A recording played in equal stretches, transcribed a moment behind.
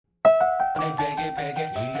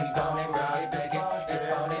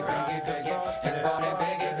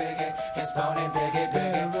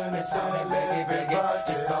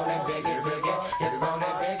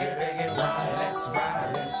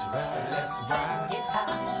ride. Get high,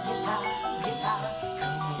 get high, get high.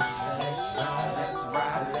 Come on, let's ride, let's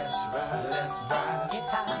ride, let's ride, let's ride. Get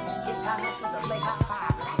high, get high. This is a late high five.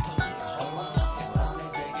 It's gonna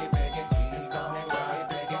biggie, biggie. It's gonna biggie,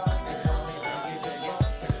 biggie. It's gonna biggie, biggie.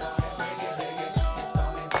 It's gonna biggie, biggie. It's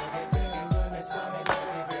gonna biggie, biggie. It's gonna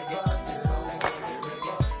biggie, biggie. It's gonna biggie,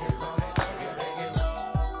 biggie. It's gonna biggie, biggie.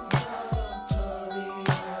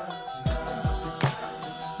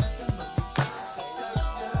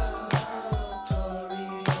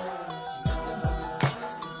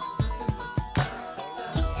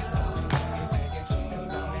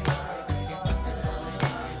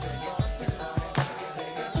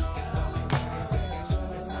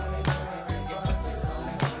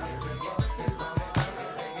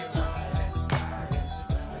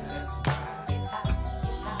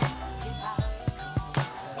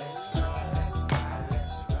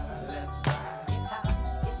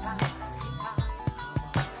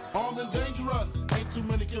 Armed and dangerous, ain't too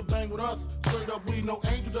many can bang with us. Straight up, we no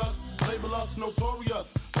angel dust. Label us notorious.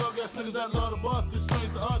 Thug ass niggas that love to bust. It's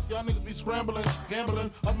strange to us, y'all niggas be scrambling,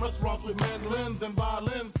 gambling. I'm restaurants with mandolins and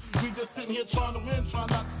violins. We just sitting here trying to win, trying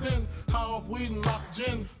not to sin. High off weed and lots of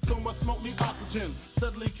gin. So much smoke need oxygen.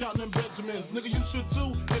 Steadily counting them Benjamins. Nigga, you should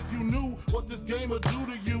too if you knew what this game would do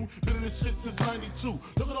to you. Been in this shit since '92.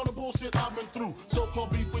 Look at all the bullshit I've been through.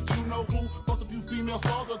 So-called beef with you know who. Fucked a few female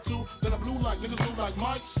stars or two. Then I blew like niggas blue like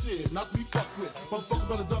Mike. Shit, not to be fucked with. Motherfucker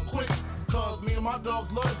better duck quick. Cause me and my dogs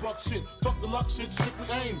love the buck shit. Fuck the luck shit, strictly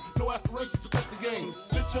aim. No aspirations to quit the game.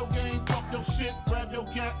 Spit your game, talk your shit, grab your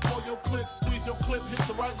gat, call your clip, squeeze your clip, hit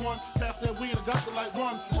the right one. Pass that weed, I got the like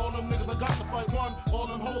one. All them niggas, I got to fight one. All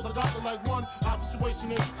them hoes, I got to like one. Our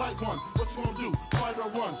situation is a tight one. What you gonna do? Fight or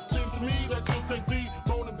run? Seems to me that you'll take the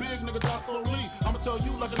bone and big nigga die slowly. I'ma tell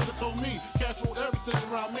you like a nigga told me. Cash roll everything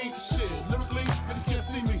around me. Shit, lyrically, niggas can't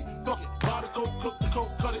see me. Fuck it, buy the coke, cook the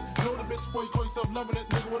coke, cut it. Know the bitch before you call yourself loving it.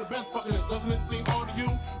 Nigga with a bench fucking it. Doesn't it seem odd to you?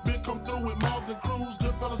 Big come through with mobs and crews.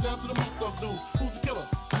 Good fellas down to the most of dudes. Who's the killer?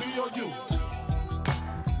 Me or you?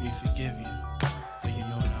 We forgive you, for you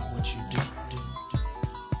know not what you do.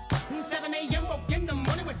 7 a.m. woke in the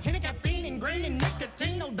morning with Henny, caffeine, and green, and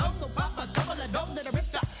nicotine. No dose, so pop a couple of dope that I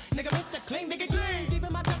ripped up. Nigga, Mr. Clean, nigga, clean. Deep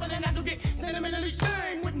in my temple, and I do get sentimentally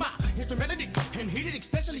stained with my instrumentality. And heated,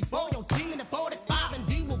 especially for your team in the 45. And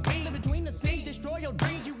D will be in between the scenes. Destroy your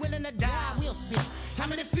dreams, you willing to die, we'll see. How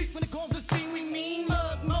many feasts when it comes to scene we mean?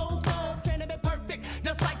 Mug, mold, train to be perfect.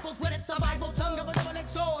 Disciples with it, survival, tongue of a double-edged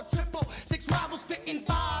sword. Triple, 6 rivals spitting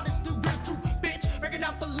fire. This the real true bitch. Breaking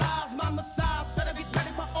out for lies, my massage. Better be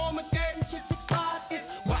ready for Armageddon. Shit's expired, it's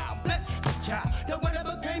wild. Bless the child that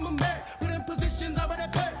whatever became a man. Put in positions already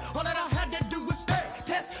paid. All that I had to do was stay.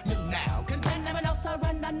 Test me now. Contend never else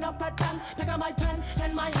surrender, no pretend. Pick up my pen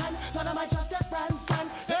and my hand. None of my trusted friend.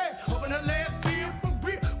 Hey, open the last, see it for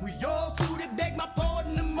real. We all suited, beg my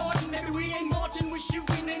pardon in the morning. Maybe we ain't marching, we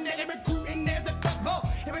shooting and they're recruiting. There's a football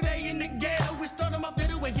every day in the ghetto. We start them off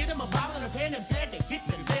fiddle and hit them a bottle and a pen and pad. They hit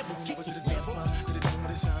the level, kick to the the dance floor, to the dome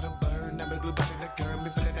with a shot of burn. I'm a glue back in the curb, me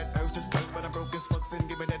feeling that urge to spurt, but I'm broke as fuck, and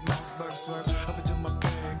give me that mouse bird swerve. Up into my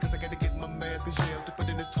bag, cause I gotta get my mask and shells to put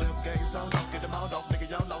in this 12 gauge sound off. Get them out off, nigga,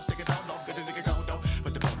 y'all lost, take it all off, get a nigga count off.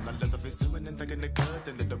 But the bottom, I love the face doing and taking the cut,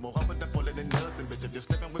 and the more I'm pulling the nuts, and bitch, if you're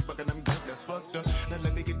slipping with bucking, I'm good, that's fucked up. Now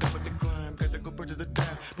let me get done with the crime, gotta go purchase a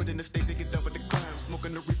dime, put in the state to get done with the crime,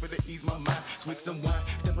 smoking the reefer to ease my mind, swig some wine,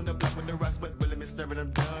 step on the block with the rocks, but really me serving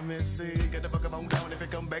them dumb and see, get the fuck on down if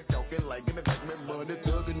it come back talking like, give me back my money,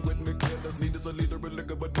 thugging with me, killers, need us a leader of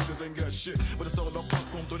liquor, but niggas ain't got shit, but it's all on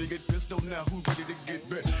popcorn, so they get pissed on now, who ready to get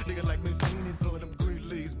back, nigga like me, feeling for them green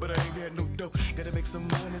leaves, but I ain't got no dough, gotta make some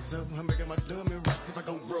money, so I'm making my dummy rocks if I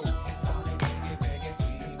go broke. It's gonna biggie, biggie.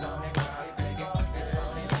 It's gonna biggie, biggie. It's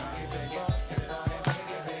gonna biggie, biggie. It's gonna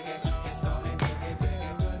biggie, biggie. It's gonna biggie,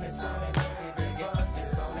 biggie. It's gonna biggie, biggie.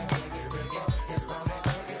 It's gonna biggie, biggie. It's gonna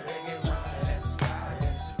biggie, biggie. Let's ride,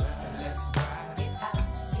 let's ride, let's ride. Get high,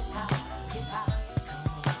 get high, get high. Come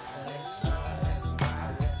on, let's ride, let's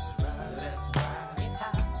ride, let's ride, let's ride. Get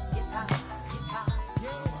high, get high, get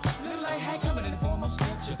high. Little light hat coming in the form of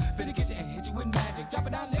scripture. Finna get you and hit you with magic.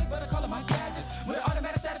 Dropping down legs, but I call it my gadgets. With an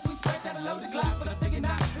automatic status, we spread down a loaded glass. But I'm thinking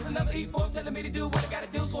not. It's another E4 telling me to do what I gotta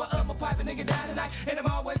do. So I up my pipe and nigga down tonight. And I'm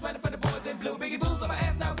always running for the boys in blue. Biggie boots on my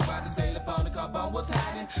ass now. Go out the cellular phone to call on what's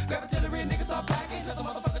happening. Grab artillery, niggas start packing. Cause a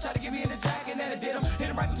motherfucker try to get me in the jacket. And I did him. Hit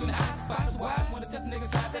him right between the eyes. Spot was wise. Wanna test a nigga's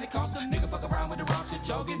size and it cost him. Nigga fuck around with the wrong shit.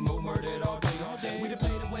 Jogging, move.